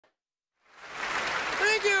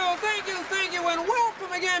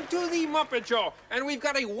Welcome again to the Muppet Show. And we've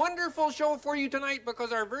got a wonderful show for you tonight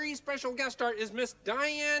because our very special guest star is Miss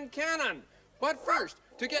Dyan Cannon. But first,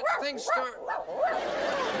 to get things started...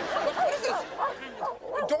 What is this?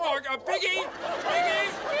 A dog? A piggy? Piggy?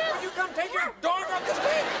 Will you come take your dog off the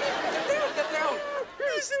stage? Get down, get down.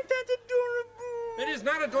 Isn't that adorable? It is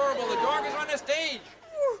not adorable. The dog is on the stage.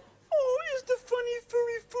 Oh, is the funny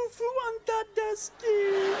furry foo-foo on Dada's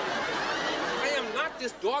stage? I am not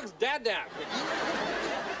this dog's dada.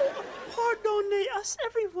 Oh, pardonnez us,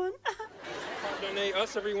 everyone. Pardonnez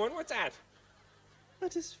us, everyone. What's that?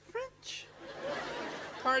 That is French.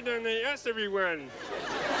 Pardonnez us, everyone.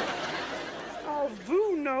 All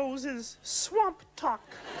Voo knows is swamp talk.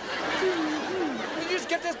 Will you just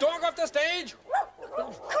get this dog off the stage?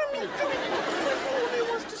 Come in. Foo-foo only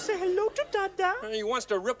wants to say hello to Dada. He wants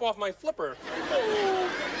to rip off my flipper. Oh,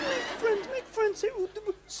 make friends. Say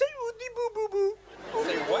oodie, say oodie boo boo boo.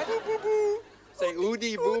 Say what? Boo boo boo. Say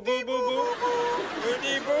oodie boo boo boo boo.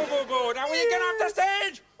 Oodie boo boo boo. Now will you get off the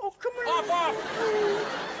stage? Oh, come on. Off.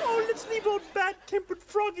 Oh, let's leave old bad-tempered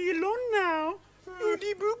Froggy alone now.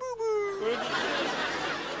 Oodie boo boo boo.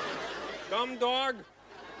 Dumb dog.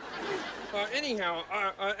 Anyhow,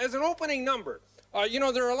 as an opening number, you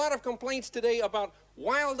know, there are a lot of complaints today about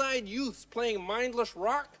wild-eyed youths playing mindless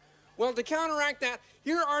rock. Well, to counteract that,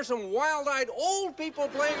 here are some wild-eyed old people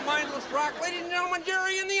playing mindless rock. Ladies and gentlemen,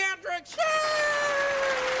 Jerry and the Anthrax.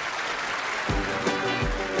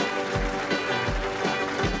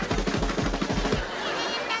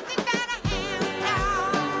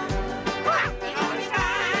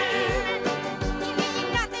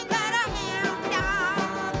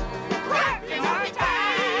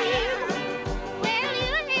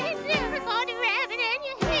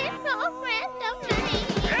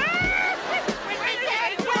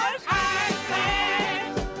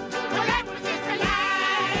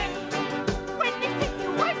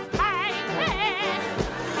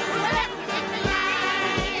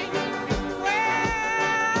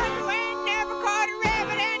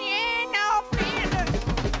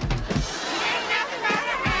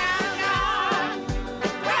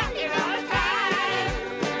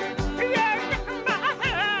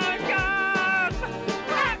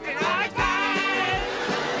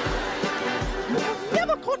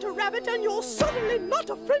 Caught a rabbit and you're suddenly not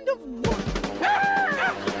a friend of mine.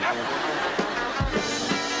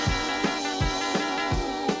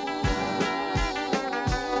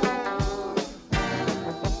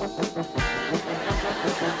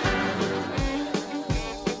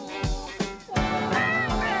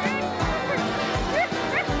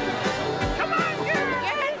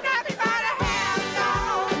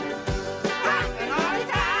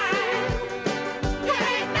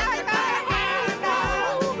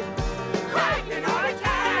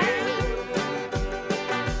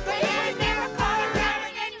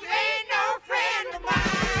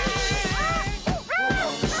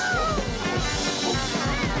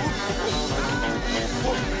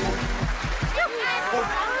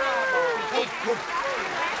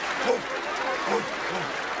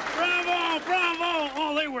 Bravo!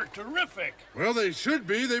 Oh, they were terrific. Well, they should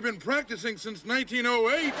be. They've been practicing since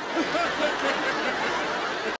 1908.